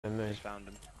just found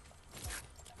him.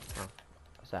 Oh,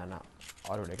 saying that.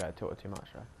 I don't really go tilted too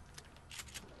much though.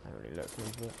 I don't really look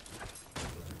into it.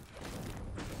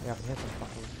 Yeah, I can hear some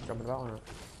fucking jumping about on it.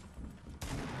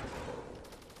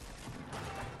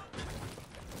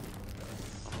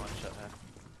 I'm one shot there.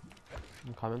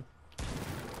 I'm coming.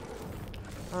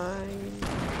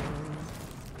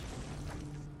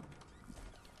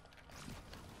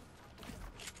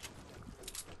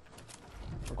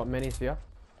 I've got minis for you.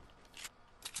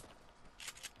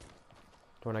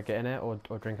 Do you want to get in it or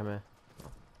drink them here?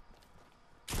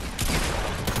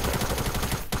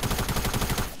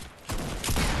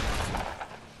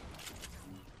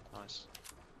 Nice.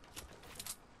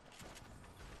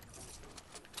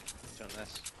 Do you want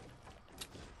this?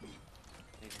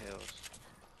 Need heals.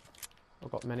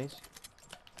 I've got minis.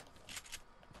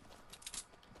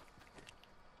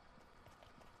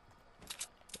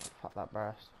 Fuck that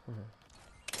burst.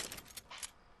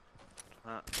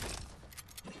 Ah.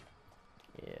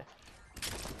 Yeah.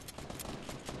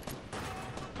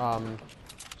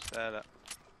 Just there, look.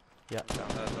 Yeah. Down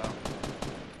there as well.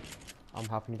 I'm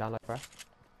helping you down like first.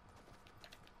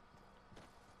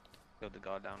 Killed the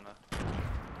guy down there.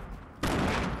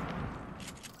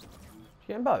 You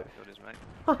getting both? Killed his mate.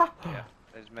 Yeah.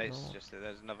 His mate's No. just there.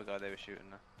 There's another guy they were shooting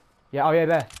there. Yeah, oh yeah,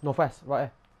 there. Northwest, right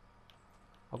here.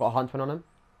 I've got a huntsman on him.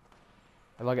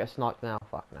 If I get sniped now,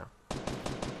 fuck now.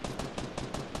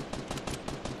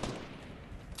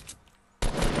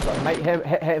 Got mate,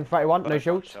 hit him 31, no Both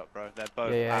shields. one shot, bro. They're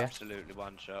both absolutely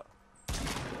one shot.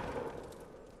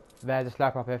 There's a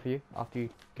slurp up here for you after you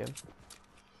get him.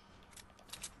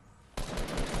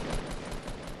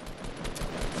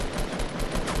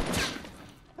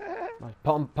 Nice.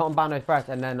 Put on bandos first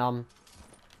and then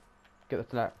get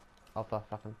the slurp after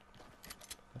fucking.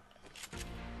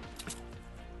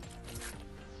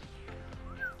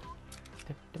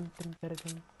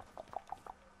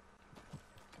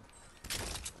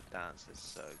 Dance is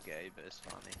so gay, but it's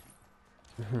funny.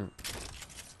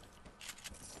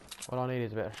 All I need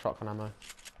is a bit of shotgun ammo. Yeah,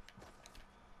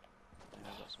 I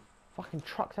got some. Fucking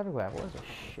trucks everywhere. What is this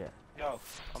shit? Yo,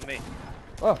 on me.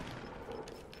 Oh.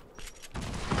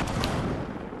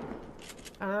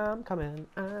 I'm coming.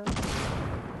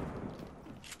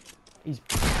 He's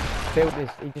built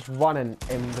this. He's just running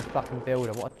in the fucking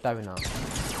builder. What a donut.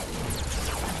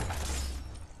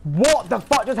 What the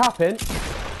fuck just happened?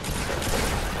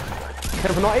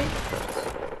 Not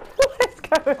what is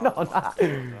going on?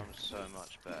 I'm so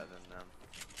much better than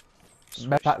them.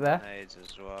 Met back there. Grenades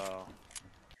as well.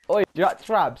 Oi, you got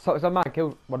traps? So some man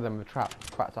killed one of them with a trap.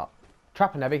 Cracked up.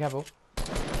 Trapping there, be careful.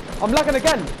 I'm lagging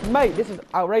again! Mate, this is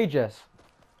outrageous.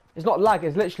 It's not lag,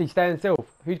 it's literally staying still.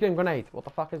 Who's getting grenade? What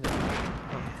the fuck is it?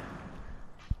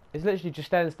 It's literally just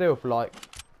staying still for like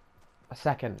a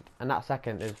second. And that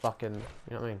second is fucking,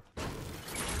 you know what I mean?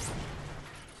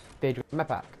 Did you get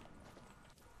pack?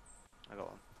 I got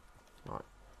one. Right.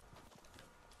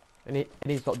 He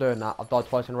needs to stop doing that. I've died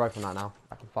twice in a row from that now.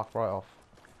 I can fuck right off.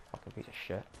 Fucking piece of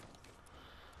shit.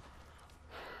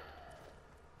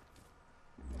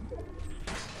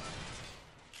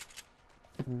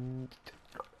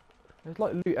 There's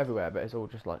like loot everywhere, but it's all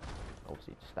just like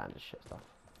obviously standard shit stuff.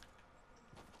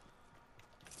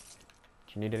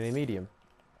 Do you need any medium?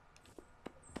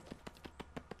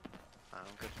 I'm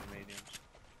good for mediums.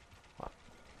 What?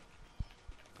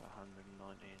 Got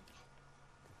 119.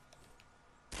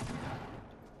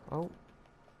 Oh,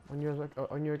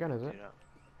 on you again, is it? Do that.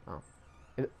 Oh,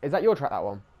 is that your trap? That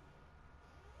one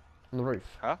on the roof?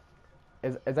 Huh?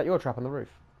 Is that your trap on the roof?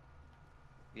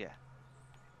 Yeah.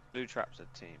 Blue trap's a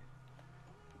team.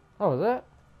 Oh, is it?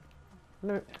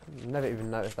 No, never even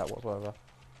noticed that whatsoever.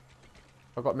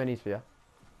 I've got minis for you.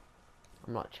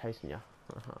 I'm not chasing you.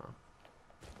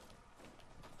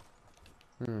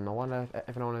 I wonder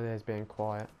if anyone in there is being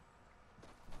quiet.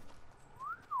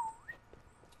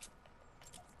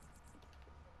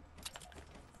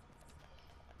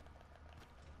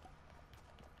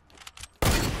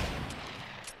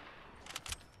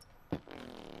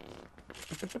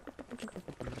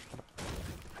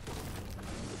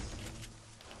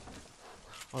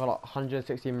 I got like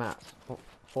 160 mats,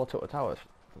 4 tilted towers.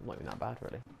 Not even that bad,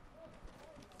 really.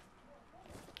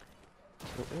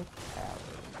 Tilted towers.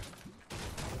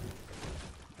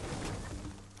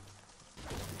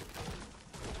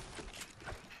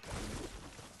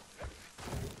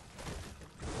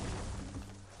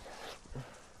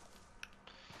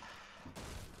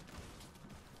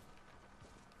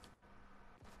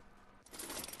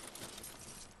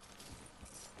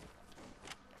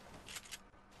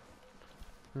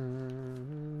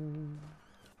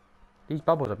 These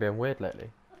bubbles are being weird lately.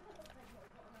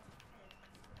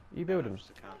 You building? Just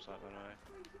the campsite, by the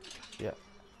way. Yeah.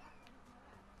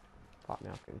 Fuck me,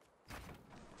 I can.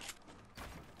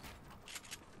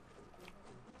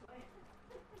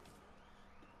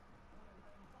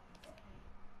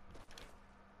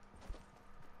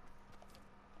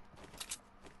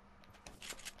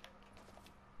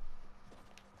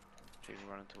 People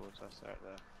running towards us. They're at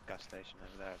the gas station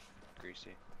over there,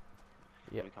 greasy.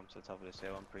 Yeah. We come to the top of this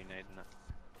hill. I'm pre-nading it.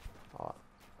 Alright.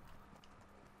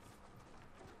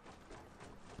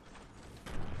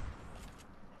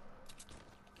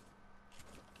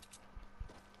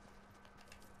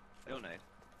 Still nade.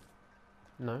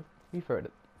 No, you threw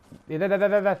it. Yeah,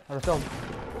 there. On the film.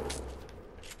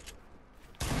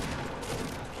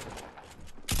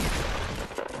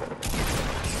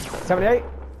 $78.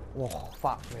 Oh,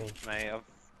 fuck me. Mate, I've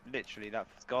literally that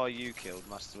guy you killed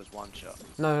was one shot.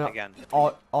 No. Again.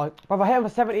 Brother, I hit him for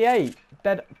 78.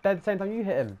 Dead the same time you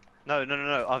hit him.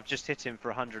 No. I've just hit him for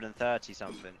 130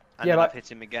 something, and Yeah, then but I've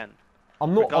hit him again.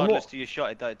 I'm not. Regardless to your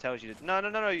shot, it tells you to.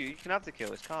 No. You can have the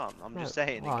kill. It's calm. I'm just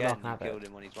saying well, again. You killed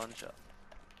him when he's one shot.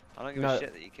 I don't give No, a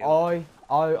shit that you killed him.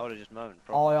 I would have just moaned.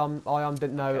 Probably.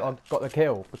 didn't know Yeah. I got the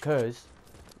kill because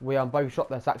we both shot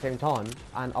the exact same time,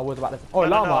 and I was about to. Oh, No,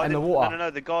 llama in the water. No.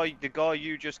 The guy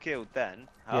you just killed then.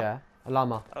 Huh? Yeah, a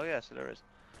llama. Oh yeah, so there is.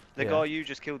 The Yeah. guy you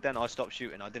just killed then, I stopped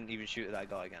shooting. I didn't even shoot at that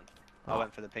guy again. I Oh.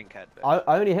 went for the pink head. But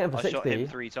I only hit him for I 60. shot him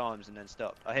 3 times and then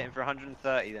stopped. I hit him for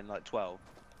 130, then like 12.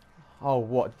 Oh,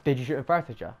 what? Did you shoot him first,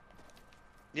 did you?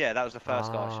 Yeah, that was the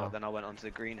first guy I Ah. shot. Then I went on to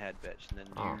the green head bitch, and then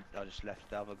I just left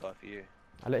the other guy for you.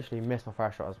 I literally missed my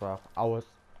first shot as well.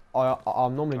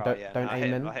 I'm normally Right, yeah, don't no,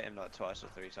 aim in. I hit him like 2 or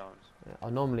 3 times. Yeah, I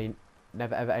normally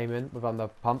never ever aim in with the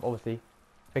pump. Obviously,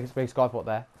 big skyport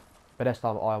there, but this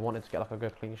time I wanted to get like a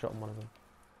good clean shot on one of them.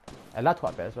 And that's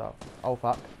quite a bit as well. Oh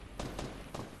fuck.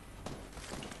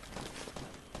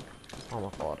 Oh my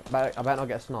god. I better not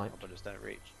get sniped. But just don't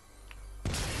reach.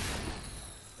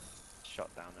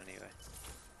 Shot down anyway.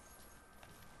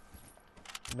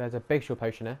 There's a big shield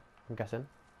potion here, I'm guessing.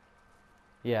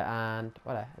 Yeah, and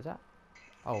what is that?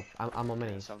 Oh, I'm on Yeah,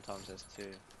 minis. sometimes there's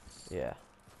 2. Yeah.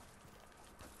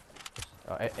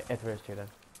 Oh, if there is 2 then.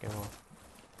 Give more.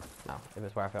 No, if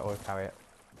it's worth it, always carry it.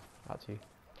 That's you.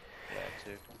 Yeah,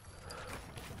 2.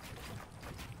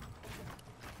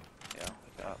 Yeah,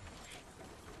 pick it up.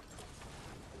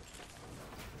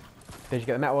 Did you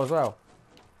get the metal as well?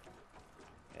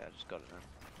 Yeah, I just got it now.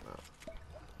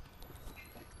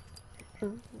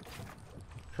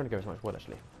 Trying to go as much wood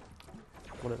actually.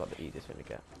 Wood is like the easiest thing to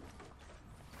get.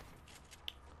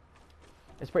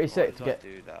 It's pretty sick to get.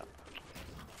 Do that.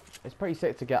 It's pretty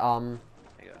sick to get There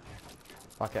you go.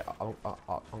 Fuck it,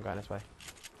 I'm going this way.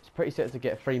 It's pretty sick to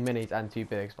get 3 minis and 2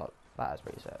 bigs. Like that is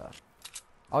pretty sick. Though.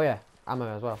 Oh yeah, ammo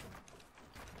as well.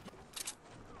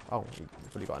 Oh, you've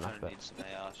really got enough. I But need some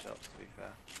AR shots to be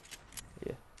fair.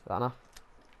 yeah, is that enough?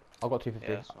 I've got 250.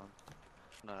 Yeah, that's fine.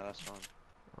 No, that's fine.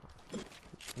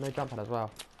 No jump pad as well.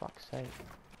 Fuck's sake.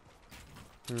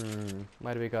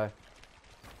 Where do we go?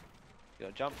 You got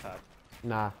a jump pad?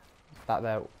 Nah, that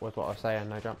there was what I was saying.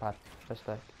 No jump pad. Just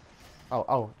stay.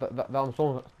 The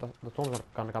storm's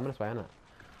gonna come this way, isn't it?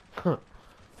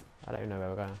 I don't even know where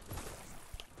we're going.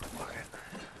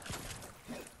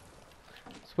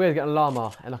 It's weird getting a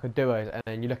llama and like a duos, and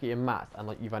then you look at your mats and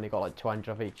like you've only got like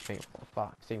 200 of each. You think, what the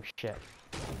fuck? Seems shit.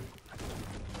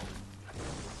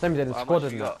 Same as in the squad,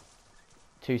 isn't it?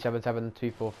 277,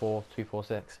 244,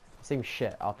 246. Seems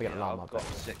shit after getting a llama. I've got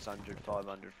 600,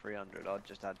 500, 300. I'd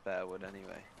just add bear wood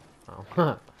anyway.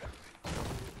 Oh.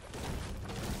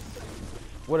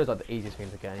 Wood is like the easiest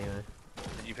thing to get anyway.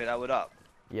 Did you pick that wood up?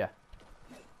 Yeah.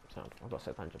 Sound. I've got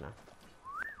 600 now.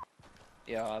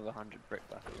 Yeah, I have 100 brick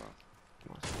back as well.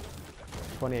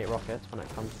 Nice. 28 rockets when it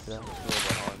comes to that.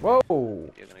 Behind me.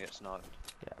 Whoa! You're gonna get sniped.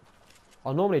 Yeah.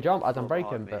 I'll normally jump as I'm Behind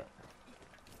breaking, me. but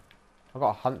I've got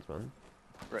a huntsman.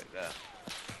 Brick there.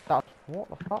 That's what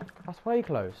the fuck? That's way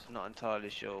close. Not entirely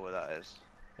sure where that is.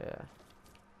 Yeah.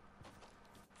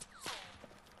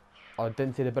 I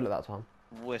didn't see the bullet that time.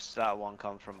 Wish that one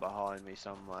come from behind me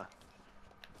somewhere.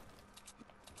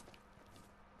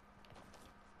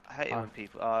 I hate it when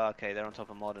people. Oh, okay, they're on top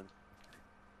of modern.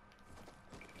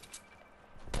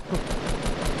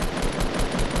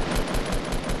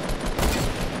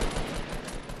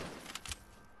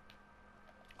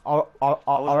 I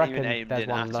wasn't reckon even aimed there's in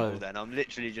one at low. all then. I'm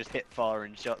literally just hit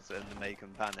firing shots at them to make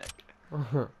them panic.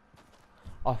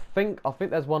 I think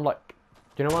there's one like.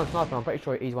 Do you know one sniper? I'm pretty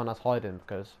sure he's one that's hiding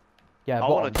because. Yeah, I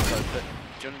want bottom. to go, but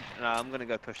no, I'm gonna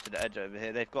go push to the edge over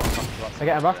here. They've got to come to us. They're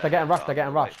getting rushed. there, They're getting rushed. but They're getting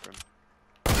I'm gonna rushed. wait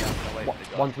for 'em. Yeah, I'm gonna wait for the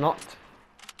guy. One's knocked.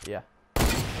 Yeah.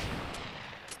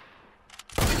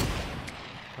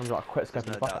 I'm like quit There's scoping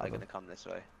no the fuck doubt out they're of going them. to come this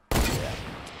way.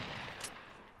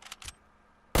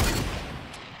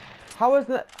 How is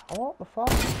that? What the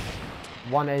fuck?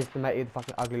 One is the mate with the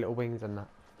fucking ugly little wings and that.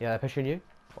 Yeah, they're pushing you.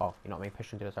 Well, you know what I mean,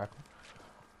 pushing to the circle.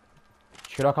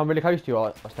 Should I come really close to you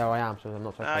or stay where I am so I'm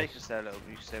not so Nah, close? you can stay a little.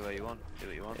 You can stay where you want. Do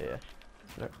what you want. Yeah.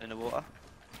 Nope. In the water.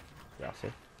 Yeah, I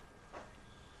see.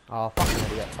 Oh, fucking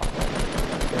idiot. Fuck.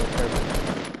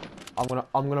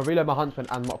 I'm gonna reload my huntsman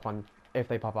and mock one if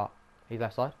they pop up. He's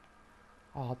left side.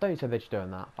 Oh, don't you say they're just doing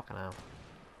that. Fucking hell.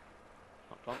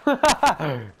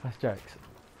 That's jokes.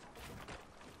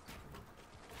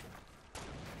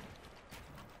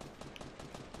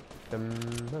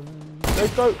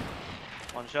 Let's go.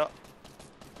 One shot.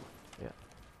 Yeah.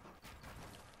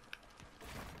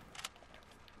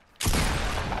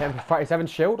 Hit him for 37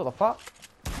 shield. What the fuck?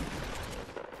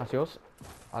 That's yours.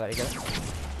 I'll let you get it.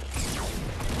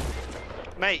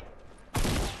 Mate.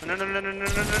 No.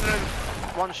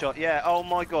 One shot. Yeah. Oh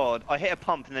my god. I hit a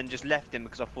pump and then just left him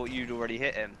because I thought you'd already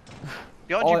hit him.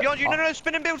 Behind you. Behind you. No.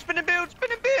 Spin and build. Spin and build.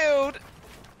 Spin and build.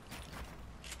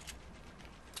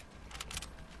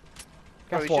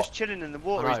 Bro, he's just chilling in the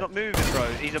water. He's not moving, bro.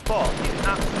 He's a bot. He's an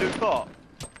absolute bot.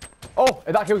 Oh,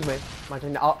 if that kills me.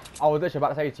 Imagine, I was literally about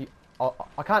to say to you,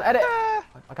 I can't edit.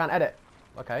 I can't edit.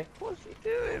 Okay. What's he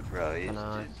doing, bro? He's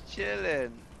just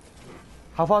chilling.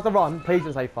 How far's the run? Please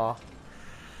don't say far.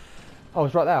 Oh,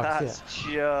 it's right there. That's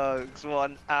jokes.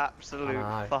 What an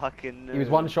absolute fucking noob. He was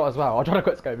one shot as well. I'll try to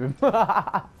quick scope him.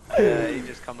 Yeah, he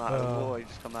just come out of the war. He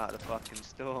just come out of the fucking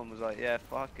storm. Was like, yeah,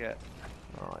 fuck it.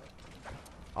 Alright.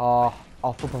 Oh,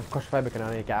 I'll flip off claustrophobic and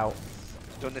I need to get out. Do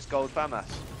you want this gold FAMAS?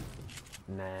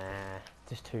 Nah,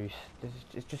 it's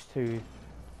just too.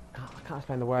 I can't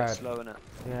explain the word. It's slow, innit?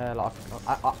 Yeah, like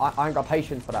I ain't got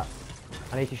patience for that.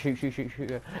 I need to shoot.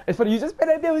 It's funny, you just spin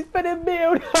and build.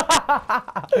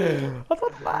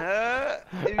 What's that?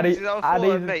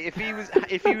 Mate, if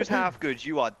he was half good,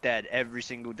 you are dead every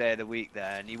single day of the week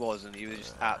there, and he wasn't. He was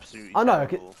just absolutely. I know.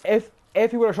 Terrible.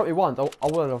 If he would have shot me once, I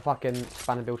would have fucking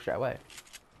span and build straight away.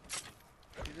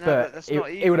 No, but that's not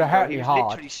even, it would have hurt me he was hard.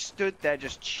 Literally stood there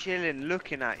just chilling,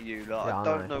 looking at you. Like Yeah, I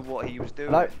don't know what he was doing.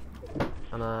 Hello.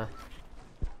 And Oh.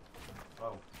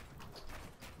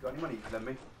 Got any money you can lend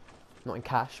me? not in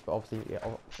cash, but obviously, yeah.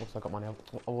 Also, I got money. I've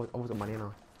always got money, you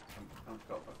know. How much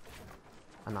got?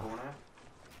 Enough. 4.5?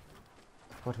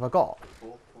 What have I got?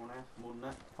 4.5? More than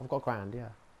that? I've got £1,000, yeah.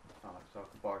 Oh, so I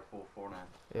can borrow 4.5.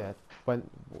 Yeah. When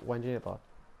do you need it by?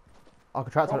 I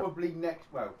could transfer. Probably next.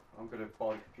 Well, I'm going to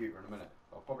buy the computer in a minute.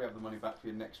 I'll probably have the money back for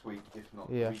you next week, if not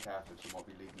the week after. So I might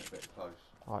be leaving it a bit close.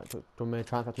 Alright, do you want me to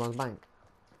transfer to my bank?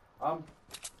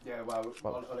 Yeah. Well,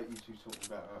 I'll let you two sort of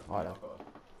that out. Alright. I've got to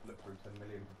look through 10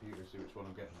 million computers, see which one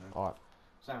I'm getting. Alright.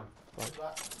 Sound. What's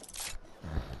that?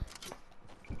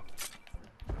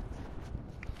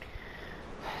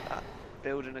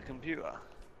 Building a computer.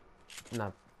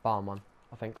 No, farm one,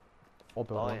 I think. Or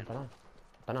build one, Buying.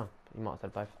 don't know. You might have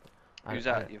said both. Who's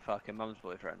that? Your fucking mum's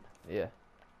boyfriend? Yeah.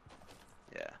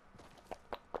 Yeah.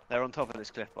 They're on top of this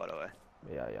cliff, by the way.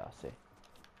 Yeah, I see.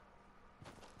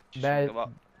 Just There, come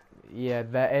up. yeah,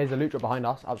 there is a loot drop behind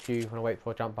us. Up to you, want to wait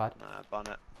for a jump pad. Nah, bun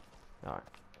it. Alright.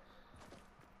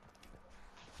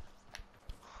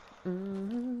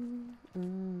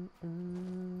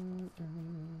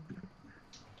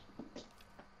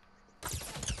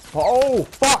 Oh,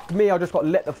 fuck me, I just got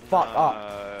lit the fuck up.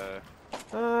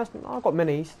 I've got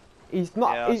minis. He's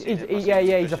not,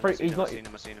 Yeah, he's a freak, he's not. I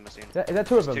seen him. Is there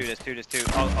two of them? There's two.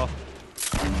 Oh.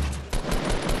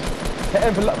 Hit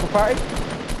him for 30.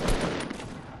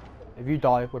 If you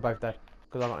die, we're both dead.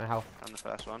 Because I'm not in health. I'm the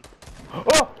first one.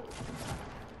 Oh!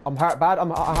 I'm hurt bad.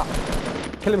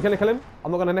 Kill him.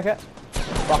 I'm not gonna nick it.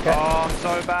 Fuck it. Oh, I'm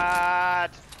so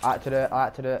bad. I had to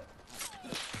do it.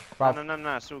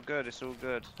 No, it's all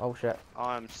good. Oh shit.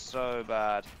 I'm so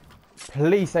bad.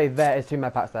 Please say there is 2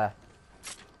 med packs there.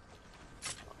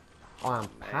 I am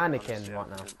Mate, panicking honestly, right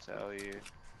now. I can tell you,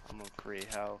 I'm on free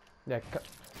health. Yeah,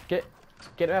 get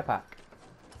a med pack.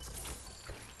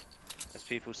 There's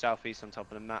people southeast on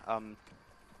top of the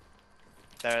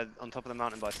they're on top of the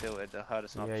mountain by Tilted. I heard a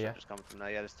sniper shot just coming from there.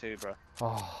 Yeah, there's 2, bro.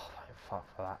 Oh, fuck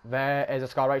for that. There is a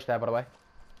Scar H there, by the way.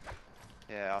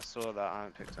 Yeah, I saw that. I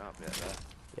haven't picked it up yet, though.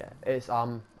 Yeah, it's at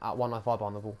 195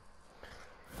 behind the wall.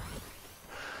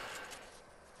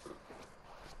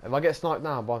 If I get sniped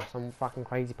now by some fucking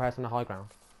crazy person on the high ground,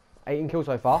 18 kills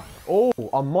so far. Oh,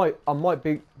 I might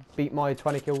beat my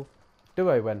 20 kill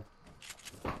duo win.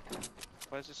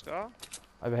 Where's the scar?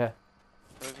 Over here.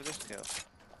 Over this kill.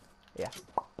 Yeah.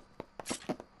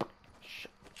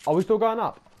 Are we still going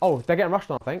up? Oh, they're getting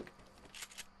rushed on, I think.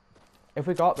 If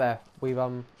we go up there, we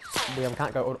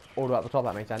can't go all the way up the top.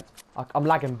 That makes sense. I'm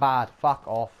lagging bad. Fuck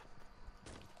off.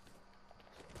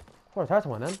 What a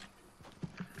turtle one then.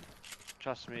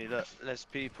 Trust me, look, there's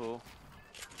people.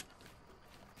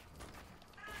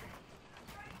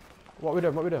 What are we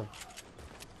doing? What are we doing?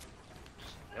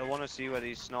 I want to see where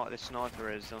this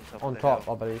sniper is on top. On of the top,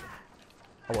 hill. I believe.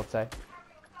 I would say.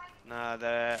 Nah,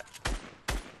 they're.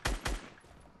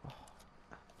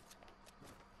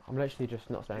 I'm literally just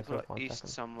not staying still People for 1 east second.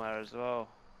 somewhere as well.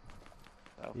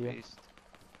 Southeast.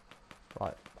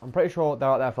 Right. I'm pretty sure they're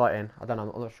out there fighting. I don't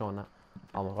know. I'm not sure on that.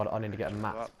 Oh my god, I need to get a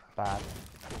map. Bad.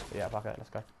 But yeah, fuck it. Let's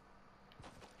go.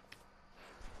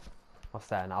 I was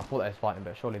saying that. I thought they was fighting,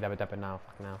 but surely they were dead now.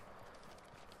 Fucking hell.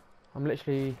 I'm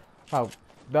literally. Well,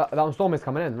 that storm is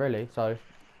coming in, really. So,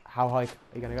 how high are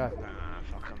you gonna go?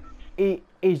 Nah, fuck him.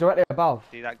 He's directly above.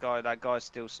 See that guy? That guy's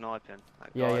still sniping. That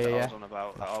Yeah, guy yeah, that I yeah. was on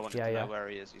about. That I wanted to know where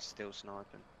he is. He's still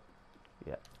sniping.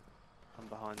 Yeah. I'm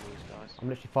behind these guys. I'm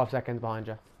literally 5 seconds behind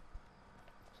you.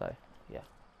 So, yeah.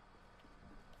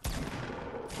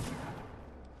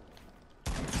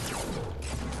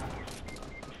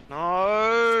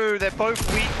 No, they're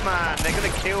both weak, man. They're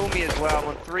gonna kill me as well. I'm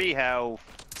on 3 health.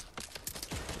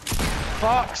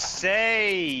 Fuck's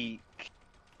sake!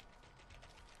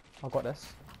 I've got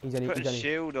this. He's only. Put a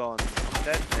shield on. I'm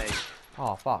dead, mate.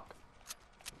 Oh fuck.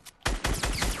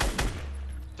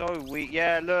 So weak.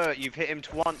 Yeah, look, you've hit him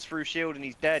once through shield and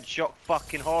he's dead. Shock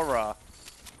fucking horror.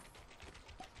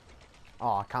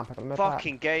 Oh, I can't pick up the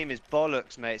Fucking game is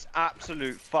bollocks, mate. It's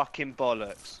absolute fucking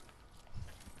bollocks.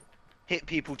 Hit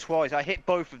people twice. I hit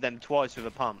both of them twice with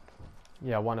a pump.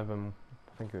 Yeah, one of them.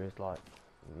 I think it was like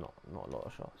not a lot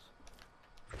of shots.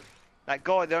 That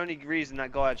guy. The only reason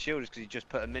that guy had shield is because he just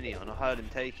put a mini on. I heard him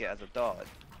take it as I died.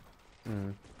 Hmm.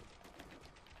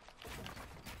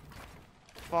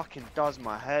 Fucking does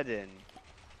my head in.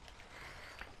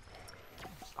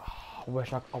 Oh, I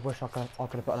wish I could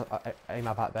have put an aim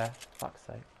map out there. Fuck's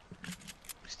sake.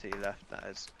 It's to your left, that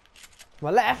is. My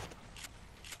left.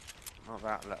 Not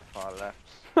that left, far left.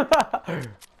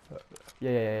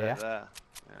 Yeah. There. Yeah.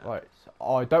 Right. So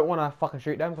I don't want to fucking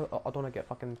shoot them. 'Cause I don't want to get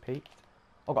fucking peeked.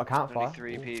 I've got a campfire. Only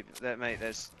 3 people. There, mate.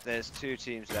 There's 2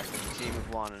 teams left. There's a team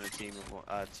of 1 and a team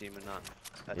of team of none.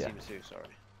 Yeah. Team of 2. Sorry.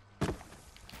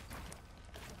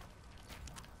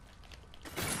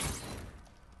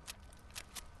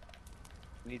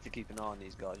 You need to keep an eye on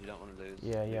these guys. You don't want to lose.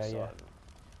 Yeah. sight of them.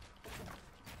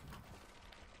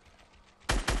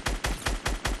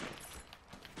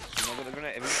 Am I got a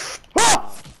grenade?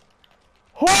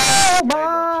 Oh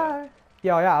my!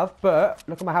 Yeah, I have, but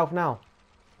look at my health now.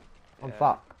 I'm Yeah.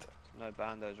 fucked. No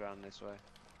bandos around this way.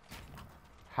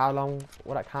 How long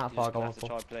will that You campfire just go on have to for?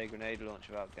 try play grenade launch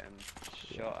without getting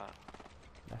shot at.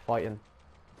 They're fighting.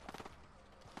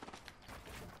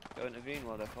 Go intervene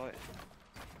while they're fighting.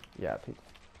 Yeah,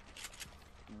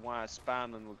 Wow,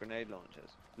 spam them with grenade launchers.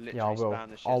 Literally yeah, I will. spam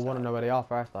the shit I out want to of know where they are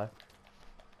first, though.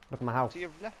 Look at my house. To your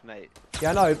left, mate. Yeah,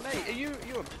 I know. Mate, are you?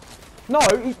 No,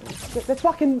 there's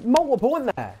fucking multiple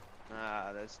in there.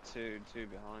 Nah, there's two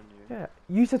behind you. Yeah,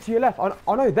 you said to your left.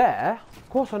 I know there. Of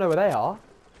course, I know where they are.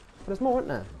 But there's more, isn't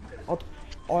there? I What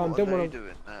didn't are want they to.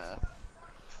 doing there?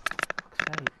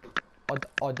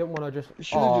 I didn't want to just. You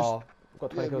should have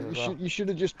got 20 kills as well. You should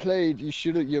have just played. You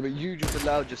should have. Yeah, but You just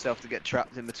allowed yourself to get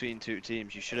trapped in between 2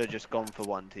 teams. You should have just gone for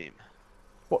 1 team.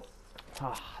 What?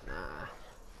 Ah, nah.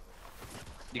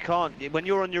 You can't. When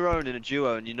you're on your own in a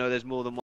duo and you know there's more than